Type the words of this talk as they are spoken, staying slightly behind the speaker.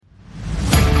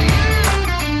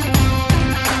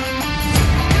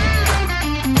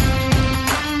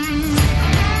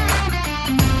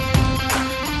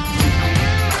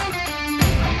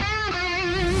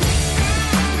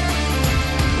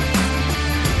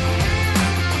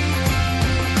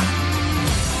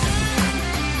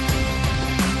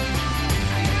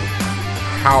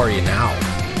How are you now?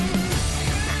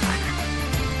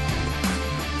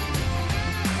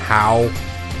 How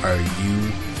are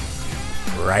you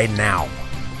right now?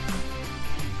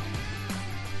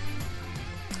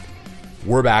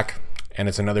 We're back, and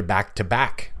it's another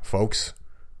back-to-back, folks.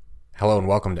 Hello and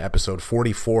welcome to episode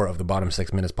 44 of the Bottom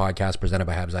 6 Minutes podcast presented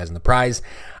by Habs Eyes on the Prize.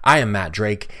 I am Matt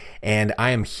Drake, and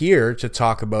I am here to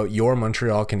talk about your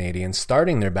Montreal Canadiens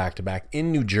starting their back-to-back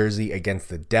in New Jersey against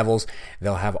the Devils.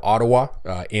 They'll have Ottawa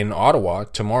in Ottawa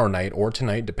tomorrow night or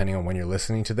tonight, depending on when you're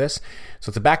listening to this. So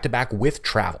it's a back-to-back with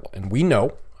travel, and we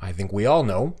know, I think we all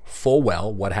know full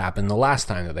well what happened the last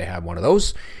time that they had one of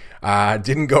those.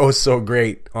 Didn't go so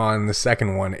great on the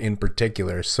second one in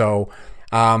particular, so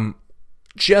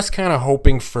just kind of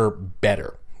hoping for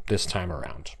better this time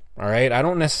around. All right. I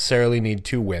don't necessarily need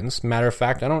 2 wins. Matter of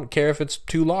fact, I don't care if it's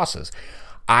 2 losses.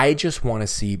 I just want to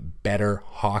see better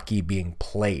hockey being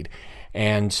played.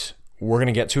 And we're going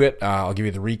to get to it. I'll give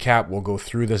you the recap. We'll go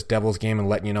through this Devils game and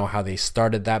let you know how they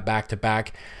started that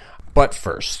back-to-back. But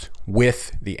first,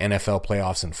 with the NFL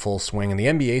playoffs in full swing and the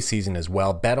NBA season as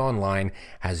well, BetOnline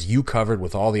has you covered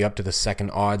with all the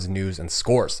up-to-the-second odds, news, and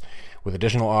scores. With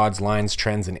additional odds, lines,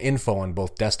 trends, and info on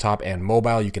both desktop and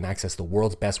mobile, you can access the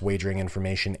world's best wagering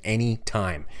information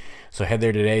anytime. So head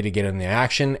there today to get in the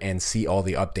action and see all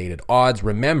the updated odds.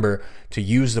 Remember to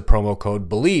use the promo code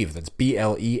BELIEVE, that's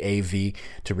BLEAV,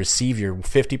 to receive your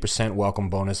 50%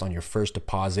 welcome bonus on your first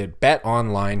deposit. Bet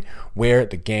online where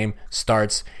the game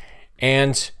starts.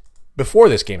 And before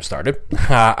this game started,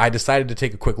 I decided to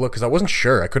take a quick look because I wasn't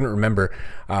sure. I couldn't remember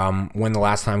when the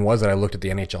last time was that I looked at the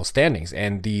NHL standings.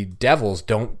 And the Devils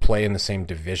don't play in the same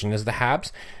division as the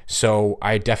Habs, so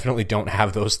I definitely don't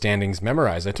have those standings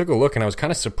memorized. I took a look and I was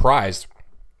kind of surprised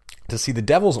to see the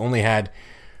Devils only had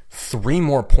 3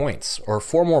 more points or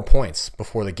 4 more points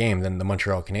before the game than the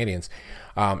Montreal Canadiens.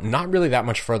 Not really that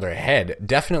much further ahead.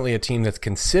 Definitely a team that's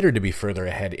considered to be further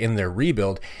ahead in their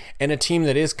rebuild, and a team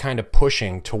that is kind of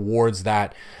pushing towards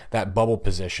that bubble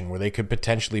position where they could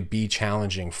potentially be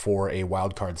challenging for a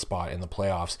wild card spot in the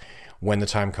playoffs when the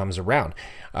time comes around.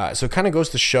 So it kind of goes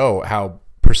to show how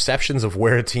perceptions of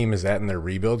where a team is at in their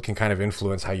rebuild can kind of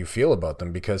influence how you feel about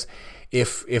them, because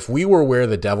if we were where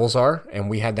the Devils are and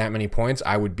we had that many points,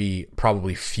 I would be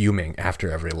probably fuming after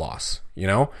every loss, you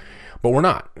know? But we're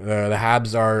not. The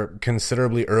Habs are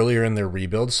considerably earlier in their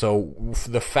rebuild, so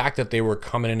the fact that they were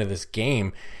coming into this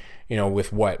game, you know, with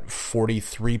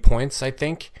 43 points, I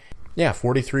think? Yeah,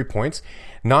 43 points.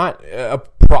 Not a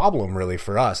problem really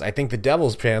for us. I think the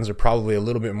Devils fans are probably a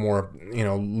little bit more, you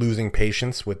know, losing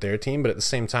patience with their team, but at the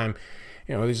same time,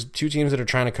 you know, there's 2 teams that are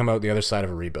trying to come out the other side of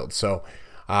a rebuild. So,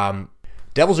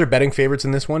 Devils are betting favorites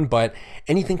in this one, but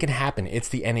anything can happen. It's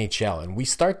the NHL, and we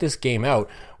start this game out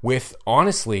with,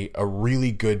 honestly, a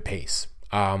really good pace.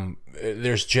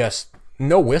 There's just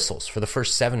no whistles for the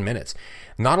first 7 minutes.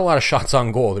 Not a lot of shots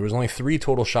on goal. There was only 3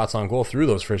 total shots on goal through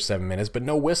those first 7 minutes, but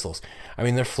no whistles. I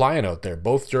mean, they're flying out there,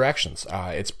 both directions.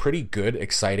 It's pretty good,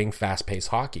 exciting, fast-paced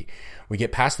hockey. We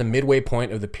get past the midway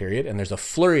point of the period, and there's a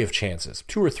flurry of chances,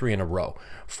 2 or 3 in a row,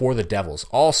 for the Devils,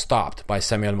 all stopped by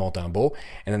Samuel Montembeault,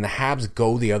 and then the Habs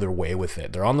go the other way with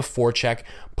it. They're on the forecheck,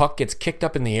 puck gets kicked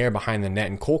up in the air behind the net,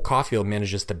 and Cole Caulfield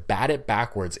manages to bat it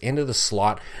backwards into the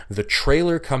slot. The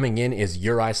trailer coming in is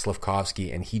Juraj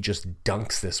Slafkovsky, and he just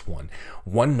dunks this one.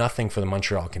 1-0 for the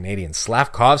Montreal Canadiens.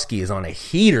 Slafkovsky is on a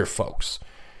heater, folks.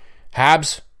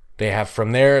 Habs, they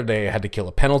had to kill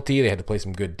a penalty. They had to play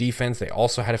some good defense. They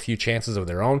also had a few chances of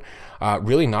their own.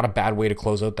 Really not a bad way to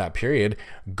close out that period.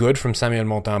 Good from Samuel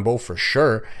Montembeault for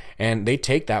sure. And they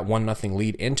take that 1-0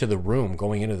 lead into the room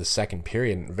going into the second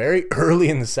period. Very early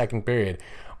in the second period,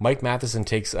 Mike Matheson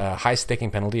takes a high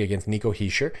sticking penalty against Nico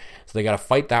Hischier. So they got to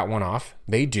fight that one off.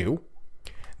 They do.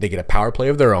 They get a power play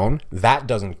of their own. That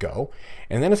doesn't go.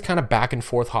 And then it's kind of back and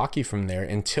forth hockey from there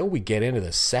until we get into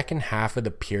the second half of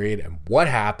the period. And what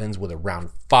happens with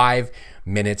around 5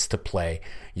 minutes to play?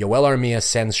 Yoel Armia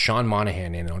sends Sean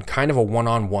Monahan in on kind of a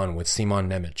one-on-one with Simon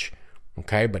Nemec.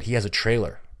 Okay, but he has a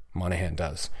trailer. Monahan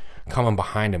does. Coming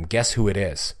behind him. Guess who it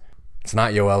is? It's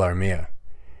not Yoel Armia.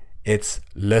 It's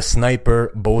Le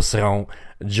Sniper BEAUCERON,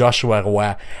 Joshua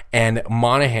Roy, and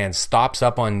Monahan stops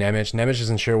up on Nemec. Nemec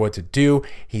isn't sure what to do.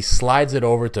 He slides it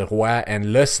over to Roy,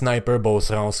 and Le Sniper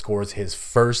BEAUCERON scores his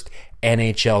first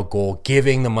NHL goal,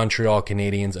 giving the Montreal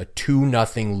Canadiens a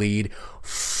 2-0 lead.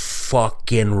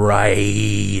 Fucking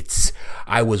right.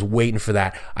 I was waiting for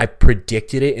that. I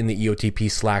predicted it in the EOTP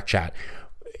Slack chat.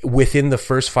 Within the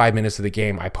first 5 minutes of the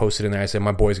game, I posted in there, I said,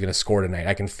 my boy's going to score tonight.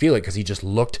 I can feel it because he just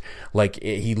looked like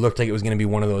it was going to be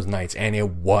one of those nights, and it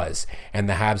was. And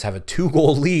the Habs have a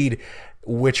 2-goal lead,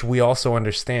 which we also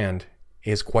understand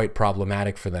is quite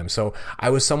problematic for them. So I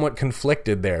was somewhat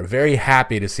conflicted there. Very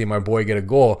happy to see my boy get a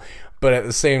goal, but at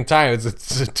the same time, it's a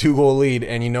 2-goal lead,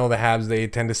 and you know the Habs, they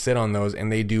tend to sit on those,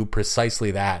 and they do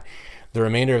precisely that. The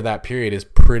remainder of that period is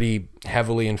pretty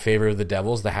heavily in favor of the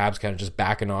Devils. The Habs kind of just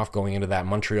backing off, going into that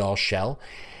Montreal shell.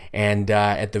 And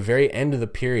at the very end of the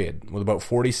period, with about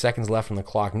 40 seconds left on the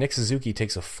clock, Nick Suzuki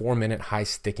takes a 4-minute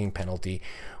high-sticking penalty,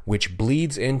 which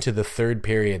bleeds into the third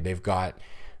period. They've got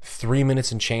 3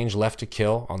 minutes and change left to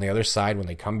kill on the other side when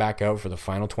they come back out for the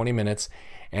final 20 minutes.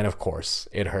 And of course,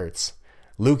 it hurts.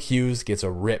 Luke Hughes gets a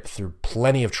rip through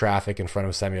plenty of traffic in front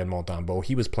of Samuel Montembeault.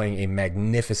 He was playing a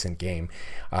magnificent game.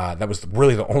 That was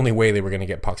really the only way they were going to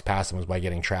get pucks past him, was by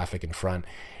getting traffic in front.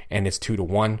 And it's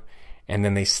 2-1. And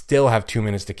then they still have 2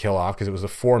 minutes to kill off because it was a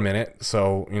 4-minute.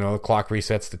 So, the clock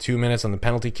resets to 2 minutes on the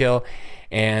penalty kill.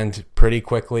 And pretty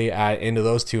quickly into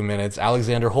those 2 minutes,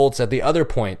 Alexander Holtz at the other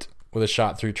point with a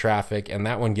shot through traffic. And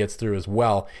that one gets through as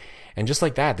well. And just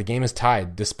like that, the game is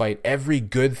tied. Despite every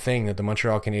good thing that the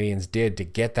Montreal Canadiens did to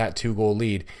get that 2-goal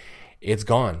lead, it's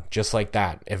gone just like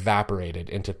that, evaporated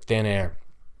into thin air.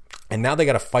 And now they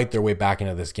got to fight their way back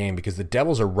into this game because the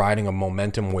Devils are riding a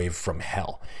momentum wave from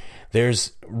hell.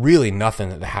 There's really nothing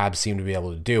that the Habs seem to be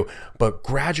able to do. But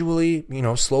gradually,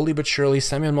 slowly but surely,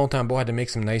 Samuel Montembeault had to make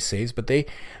some nice saves, but they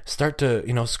start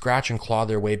to, scratch and claw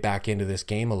their way back into this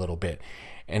game a little bit.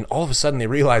 And all of a sudden, they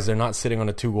realize they're not sitting on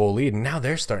a 2-goal lead, and now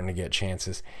they're starting to get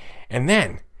chances. And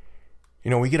then,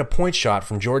 we get a point shot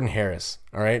from Jordan Harris.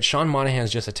 All right, Sean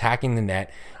Monahan's just attacking the net,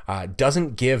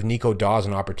 doesn't give Nico Daws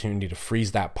an opportunity to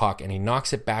freeze that puck, and he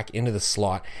knocks it back into the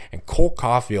slot, and Cole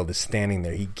Caulfield is standing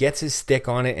there. He gets his stick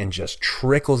on it and just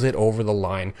trickles it over the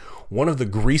line. One of the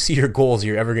greasier goals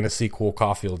you're ever going to see Cole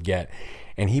Caulfield get.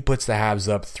 And he puts the Habs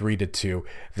up 3-2.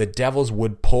 The Devils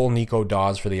would pull Nico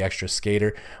Daws for the extra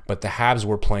skater, but the Habs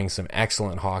were playing some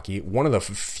excellent hockey. One of the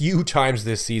few times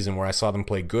this season where I saw them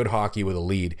play good hockey with a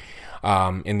lead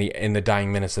in the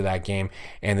dying minutes of that game.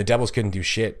 And the Devils couldn't do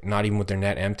shit, not even with their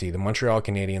net empty. The Montreal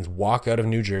Canadiens walk out of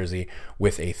New Jersey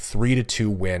with a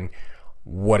 3-2 win.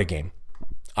 What a game.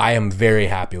 I am very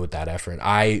happy with that effort.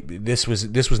 This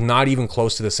was not even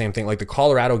close to the same thing. Like the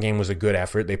Colorado game was a good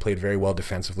effort. They played very well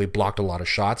defensively, blocked a lot of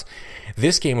shots.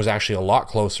 This game was actually a lot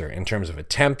closer in terms of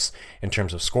attempts, in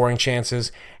terms of scoring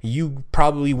chances. You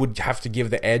probably would have to give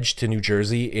the edge to New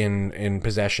Jersey in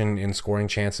possession, in scoring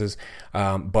chances.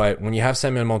 But when you have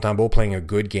Samuel Montembeault playing a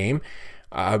good game,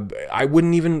 I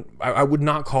would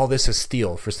not call this a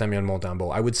steal for Samuel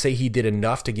Montembeault. I would say he did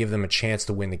enough to give them a chance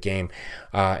to win the game,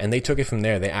 and they took it from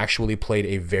there. They actually played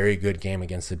a very good game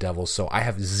against the Devils, so I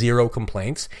have zero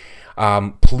complaints.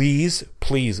 Please,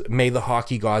 may the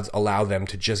hockey gods allow them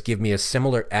to just give me a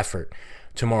similar effort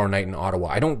tomorrow night in Ottawa.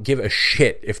 I don't give a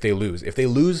shit if they lose. If they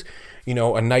lose,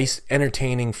 a nice,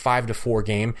 entertaining 5-4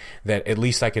 game that at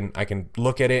least I can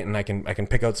look at it and I can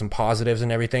pick out some positives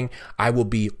and everything, I will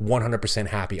be 100%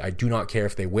 happy. I do not care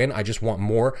if they win. I just want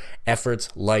more efforts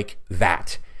like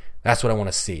that. That's what I want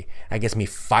to see. That gets me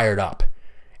fired up.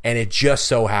 And it just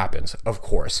so happens, of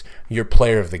course, your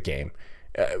player of the game.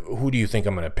 Who do you think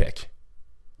I'm going to pick?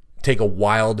 Take a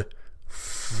wild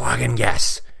fucking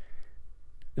guess.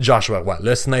 Joshua Watt,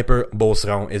 le sniper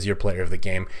BEAUCERON, is your player of the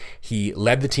game. He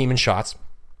led the team in shots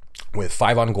with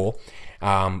 5 on goal.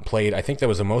 Played, I think that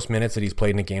was the most minutes that he's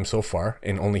played in a game so far,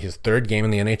 in only his 3rd game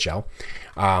in the NHL.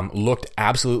 Looked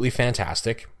absolutely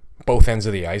fantastic. Both ends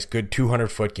of the ice. Good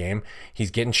 200-foot game.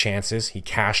 He's getting chances. He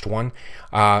cashed one.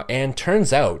 And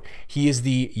turns out he is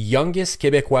the youngest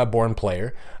Québécois-born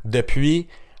player depuis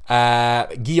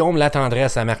Guillaume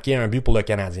Latendresse a marqué un but pour le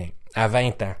Canadien à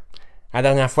 20 ans. La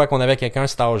dernière fois qu'on avait quelqu'un à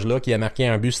cet âge-là qui a marqué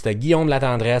un but, c'était Guillaume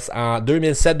Latendresse en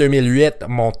 2007-2008,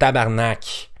 mon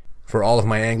tabarnak. For all of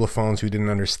my Anglophones who didn't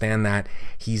understand that,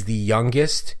 he's the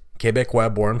youngest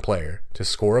Québécois-born player to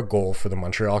score a goal for the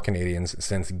Montreal Canadiens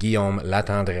since Guillaume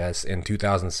Latendresse in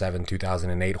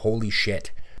 2007-2008. Holy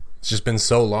shit. It's just been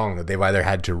so long that they've either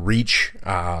had to reach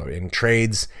in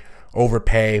trades,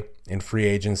 overpay in free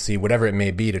agency, whatever it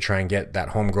may be, to try and get that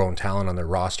homegrown talent on their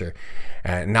roster.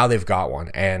 Now they've got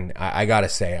one, and I gotta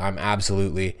say, I'm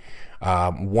absolutely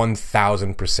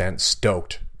 1,000%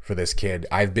 stoked for this kid.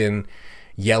 I've been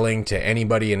yelling to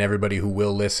anybody and everybody who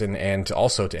will listen, and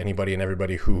also to anybody and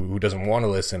everybody who doesn't want to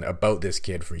listen, about this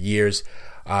kid for years.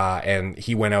 And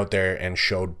he went out there and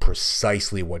showed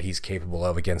precisely what he's capable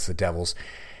of against the Devils.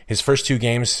 His first 2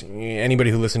 games, anybody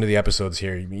who listened to the episodes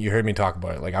here, you heard me talk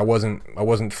about it. Like, I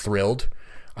wasn't thrilled.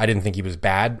 I didn't think he was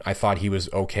bad. I thought he was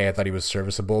okay. I thought he was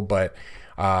serviceable. But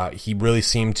He really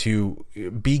seemed to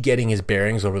be getting his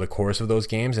bearings over the course of those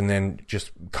games, and then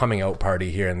just coming out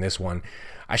party here in this one.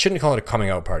 I shouldn't call it a coming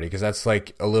out party because that's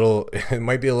like it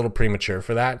might be a little premature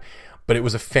for that, but it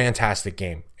was a fantastic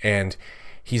game. And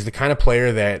he's the kind of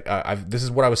player that this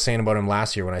is what I was saying about him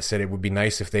last year when I said it would be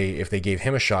nice if they gave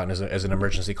him a shot as an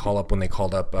emergency call up when they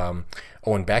called up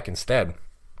Owen Beck instead,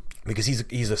 because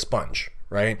he's a sponge,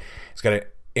 right? He's got an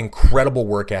incredible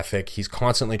work ethic. He's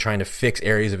constantly trying to fix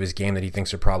areas of his game that he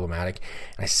thinks are problematic.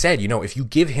 And I said, if you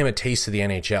give him a taste of the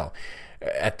NHL,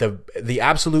 at the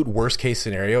absolute worst case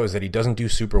scenario is that he doesn't do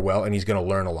super well and he's going to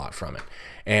learn a lot from it.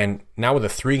 And now with a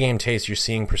 3-game taste, you're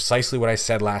seeing precisely what I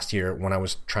said last year when I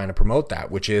was trying to promote that,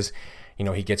 which is,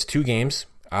 he gets 2 games.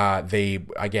 He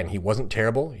wasn't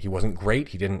terrible. He wasn't great.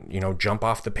 He didn't, jump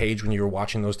off the page when you were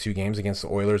watching those 2 games against the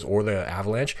Oilers or the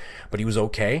Avalanche, but he was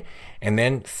okay. And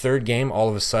then 3rd game, all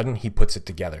of a sudden, he puts it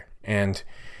together. And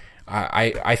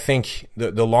I think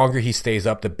the longer he stays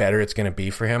up, the better it's going to be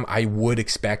for him. I would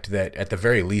expect that at the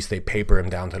very least they paper him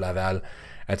down to Laval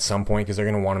at some point because they're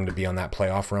going to want him to be on that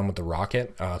playoff run with the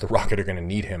Rocket. The Rocket are going to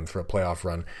need him for a playoff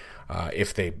run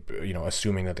if they,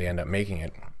 assuming that they end up making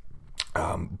it.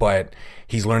 But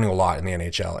he's learning a lot in the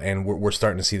NHL, and we're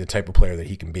starting to see the type of player that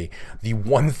he can be. The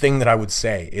one thing that I would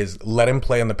say is let him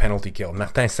play on the penalty kill.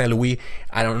 Martin Saint-Louis,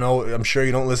 I don't know, I'm sure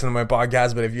you don't listen to my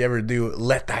podcast, but if you ever do,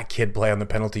 let that kid play on the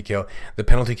penalty kill. The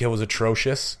penalty kill was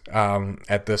atrocious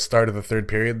at the start of the 3rd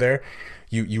period there.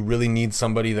 You really need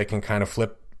somebody that can kind of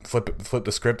flip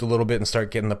the script a little bit and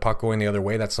start getting the puck going the other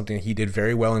way. That's something that he did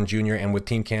very well in junior and with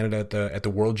Team Canada at the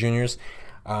World Juniors.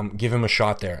 Give him a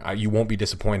shot there. You won't be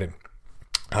disappointed.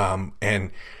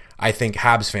 And I think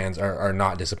Habs fans are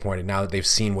not disappointed now that they've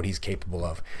seen what he's capable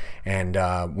of. And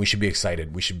we should be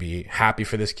excited. We should be happy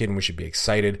for this kid, and we should be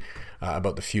excited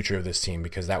about the future of this team,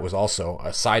 because that was also,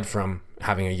 aside from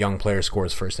having a young player score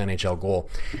his first NHL goal,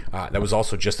 that was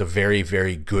also just a very,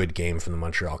 very good game from the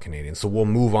Montreal Canadiens. So we'll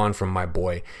move on from my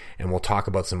boy, and we'll talk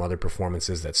about some other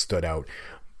performances that stood out.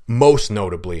 Most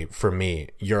notably for me,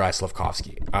 Juraj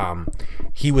Slafkovsky.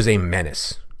 He was a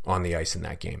menace on the ice in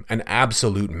that game, an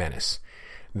absolute menace.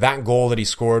 That goal that he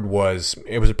scored was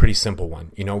a pretty simple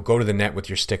one. Go to the net with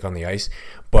your stick on the ice.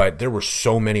 But there were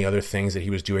so many other things that he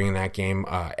was doing in that game.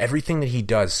 Everything that he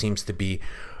does seems to be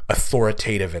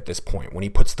authoritative at this point. When he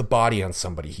puts the body on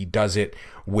somebody, he does it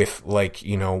with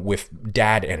with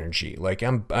dad energy. Like,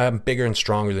 I'm bigger and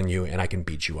stronger than you, and I can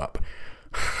beat you up.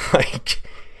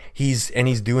 He's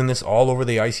doing this all over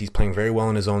the ice. He's playing very well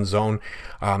in his own zone.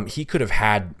 He could have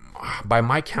had, by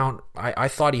my count, I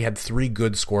thought he had 3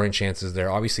 good scoring chances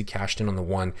there. Obviously cashed in on the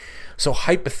 1. So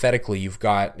hypothetically, you've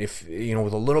got, with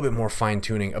a little bit more fine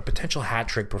tuning, a potential hat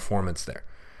trick performance there.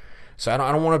 So I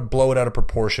don't want to blow it out of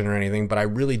proportion or anything, but I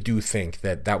really do think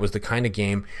that was the kind of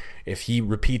game, if he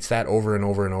repeats that over and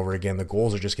over and over again, the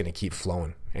goals are just going to keep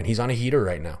flowing. And he's on a heater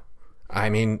right now.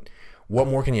 I mean, what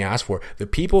more can you ask for? The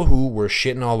people who were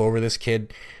shitting all over this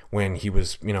kid when he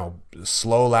was,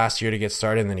 slow last year to get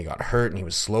started, and then he got hurt, and he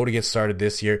was slow to get started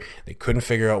this year. They couldn't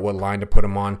figure out what line to put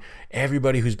him on.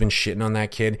 Everybody who's been shitting on that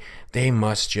kid, they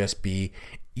must just be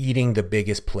eating the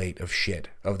biggest plate of shit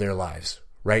of their lives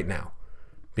right now.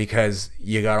 Because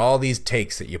you got all these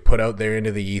takes that you put out there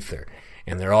into the ether,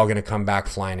 and they're all going to come back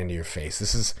flying into your face.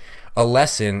 This is a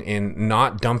lesson in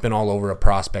not dumping all over a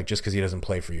prospect just because he doesn't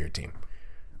play for your team.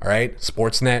 All right,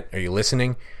 Sportsnet, are you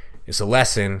listening? It's a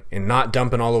lesson in not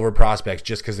dumping all over prospects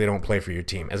just because they don't play for your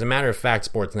team. As a matter of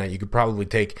fact, Sportsnet, you could probably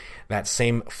take that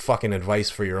same fucking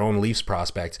advice for your own Leafs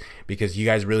prospects, because you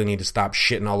guys really need to stop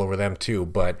shitting all over them too.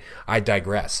 But I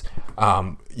digress.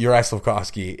 Juraj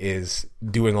Slafkovsky is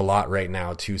doing a lot right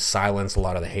now to silence a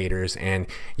lot of the haters, and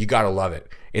you gotta love it.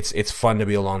 It's fun to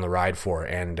be along the ride for,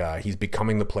 and he's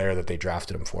becoming the player that they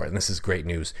drafted him for, and this is great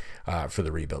news for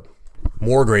the rebuild.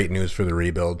 More great news for the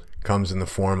rebuild comes in the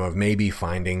form of maybe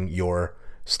finding your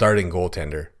starting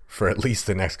goaltender for at least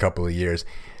the next couple of years.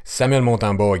 Samuel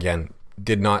Montembeault, again,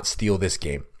 did not steal this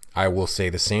game. I will say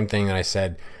the same thing that I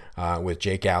said with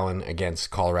Jake Allen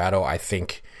against Colorado. I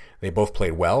think they both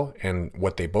played well, and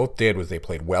what they both did was they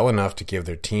played well enough to give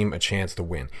their team a chance to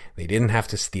win. They didn't have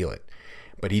to steal it,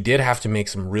 but he did have to make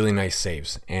some really nice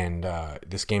saves, and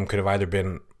this game could have either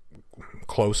been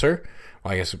closer.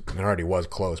 Well, I guess it already was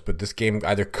close, but this game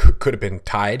either could have been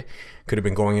tied, could have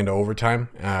been going into overtime,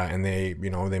 and they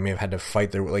may have had to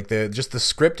fight their just the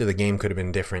script of the game could have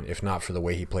been different if not for the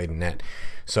way he played in net.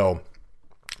 So,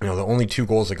 the only 2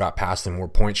 goals that got past him were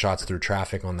point shots through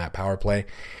traffic on that power play.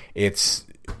 It's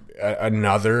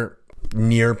another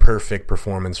near perfect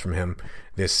performance from him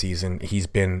this season. He's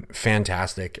been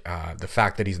fantastic. The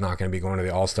fact that he's not going to be going to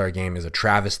the All-Star game is a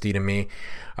travesty to me.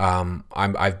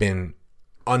 I've been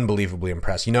unbelievably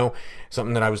impressed.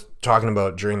 Something that I was talking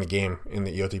about during the game in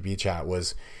the EOTP chat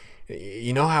was,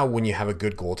 you know how when you have a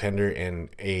good goaltender and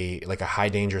a high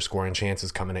danger scoring chance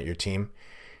is coming at your team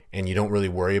and you don't really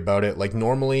worry about it? Like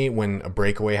normally when a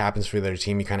breakaway happens for their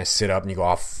team, you kind of sit up and you go,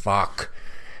 oh, fuck.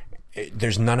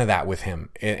 There's none of that with him.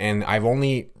 And I've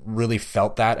only really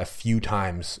felt that a few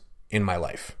times in my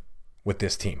life with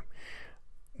this team.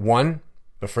 One,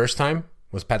 the first time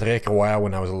was Patrick Roy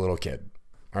when I was a little kid.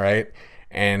 All right.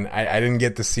 And I didn't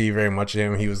get to see very much of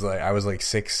him. I was like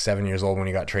 6-7 years old when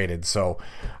he got traded. So,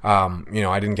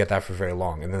 I didn't get that for very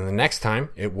long. And then the next time,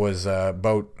 it was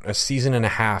about a season and a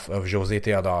half of José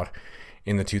Théodore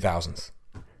in the 2000s.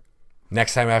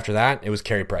 Next time after that, it was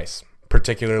Carey Price,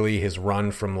 particularly his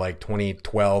run from like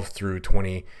 2012 through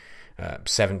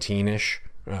 2017-ish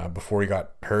before he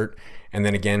got hurt. And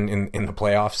then again in the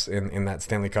playoffs in that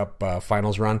Stanley Cup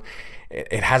finals run.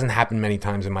 It hasn't happened many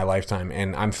times in my lifetime,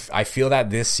 and I feel that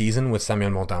this season with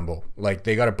Samuel Montembeault. Like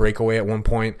they got a breakaway at one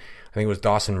point. I think it was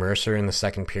Dawson Mercer in the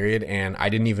second period, and I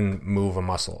didn't even move a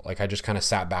muscle. Like I just kind of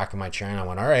sat back in my chair and I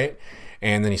went, all right,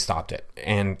 and then he stopped it.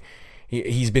 And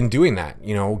he's been doing that,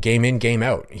 game in, game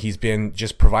out. He's been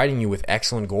just providing you with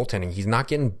excellent goaltending. He's not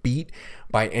getting beat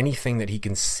by anything that he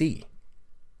can see.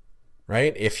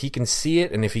 Right? If he can see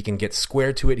it and if he can get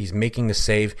square to it, he's making the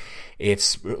save.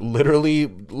 It's literally,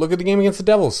 look at the game against the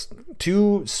Devils.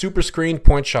 2 super screened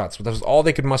point shots. That was all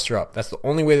they could muster up. That's the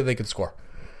only way that they could score.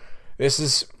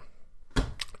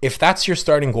 If that's your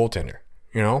starting goaltender,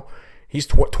 he's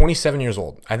 27 years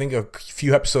old. I think a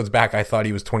few episodes back, I thought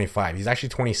he was 25. He's actually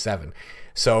 27.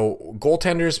 So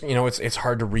goaltenders, it's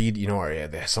hard to read.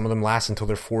 Some of them last until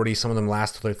they're 40. Some of them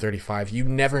last until they're 35. You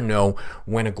never know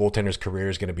when a goaltender's career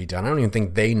is going to be done. I don't even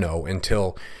think they know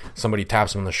until somebody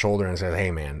taps them on the shoulder and says,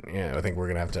 hey, man, I think we're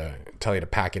going to have to tell you to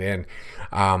pack it in.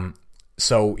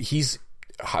 So he's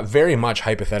very much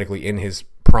hypothetically in his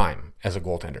prime as a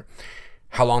goaltender.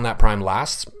 How long that prime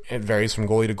lasts, it varies from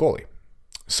goalie to goalie.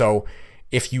 So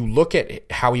if you look at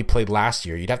how he played last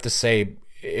year, you'd have to say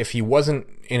if he wasn't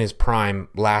in his prime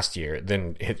last year,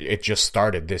 then it just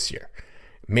started this year.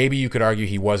 Maybe you could argue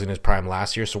he was in his prime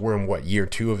last year, so we're in, year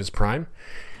 2 of his prime?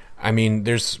 I mean,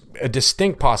 there's a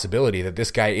distinct possibility that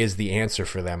this guy is the answer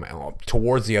for them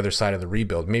towards the other side of the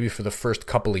rebuild, maybe for the first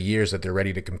couple of years that they're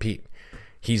ready to compete.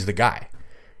 He's the guy.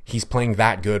 He's playing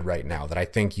that good right now that I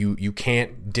think you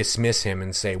can't dismiss him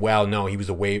and say, well, no, he was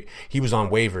on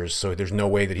waivers, so there's no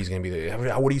way that he's going to be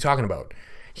what are you talking about?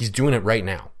 He's doing it right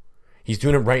now. He's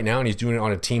doing it right now, and he's doing it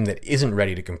on a team that isn't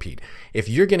ready to compete. If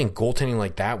you're getting goaltending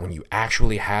like that when you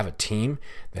actually have a team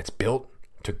that's built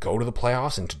to go to the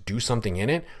playoffs and to do something in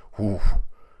it,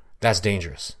 that's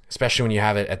dangerous, especially when you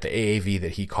have it at the AAV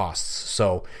that he costs.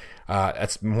 So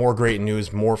that's more great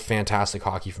news, more fantastic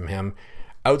hockey from him.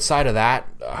 Outside of that,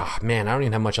 man, I don't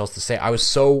even have much else to say. I was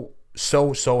so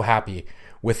happy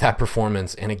with that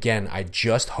performance. And again, I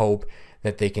just hope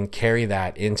that they can carry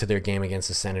that into their game against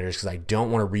the Senators, because I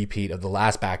don't want a repeat of the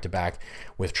last back-to-back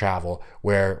with travel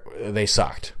where they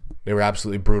sucked. They were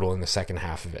absolutely brutal in the second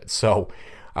half of it. So,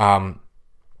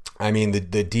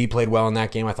 the D played well in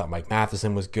that game. I thought Mike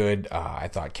Matheson was good. I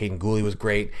thought Caden Gooley was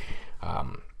great.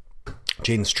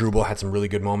 Jaden Struble had some really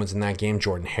good moments in that game.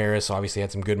 Jordan Harris obviously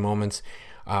had some good moments.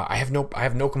 I have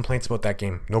no complaints about that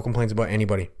game. No complaints about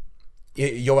anybody.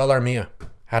 Yoel Armia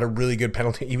had a really good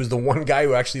penalty. He was the one guy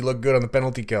who actually looked good on the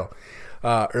penalty kill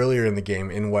earlier in the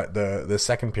game in the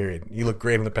second period. He looked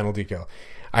great on the penalty kill.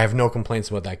 I have no complaints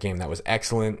about that game. That was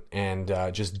excellent, and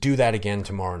just do that again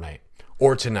tomorrow night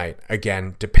or tonight,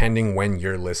 again, depending when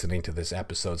you're listening to this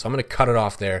episode. So I'm going to cut it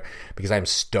off there because I'm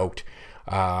stoked,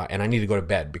 and I need to go to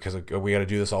bed because we got to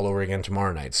do this all over again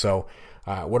tomorrow night. So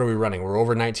what are we running? We're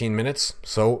over 19 minutes.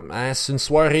 So,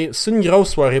 c'est une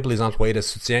grosse soirée pour les employés de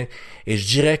soutien. Et je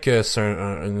dirais que c'est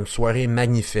une soirée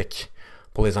magnifique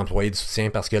pour les employés de soutien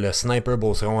parce que le sniper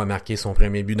BEAUCERON a marqué son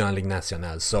premier but dans la Ligue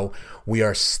nationale. So, we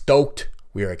are stoked.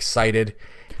 We are excited.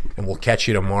 And we'll catch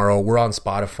you tomorrow. We're on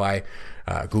Spotify,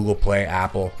 Google Play,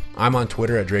 Apple. I'm on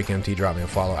Twitter at DrakeMT. Drop me a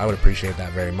follow. I would appreciate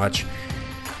that very much.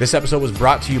 This episode was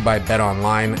brought to you by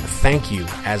BetOnline. Thank you,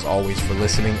 as always, for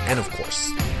listening. And, of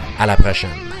course, à la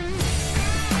prochaine.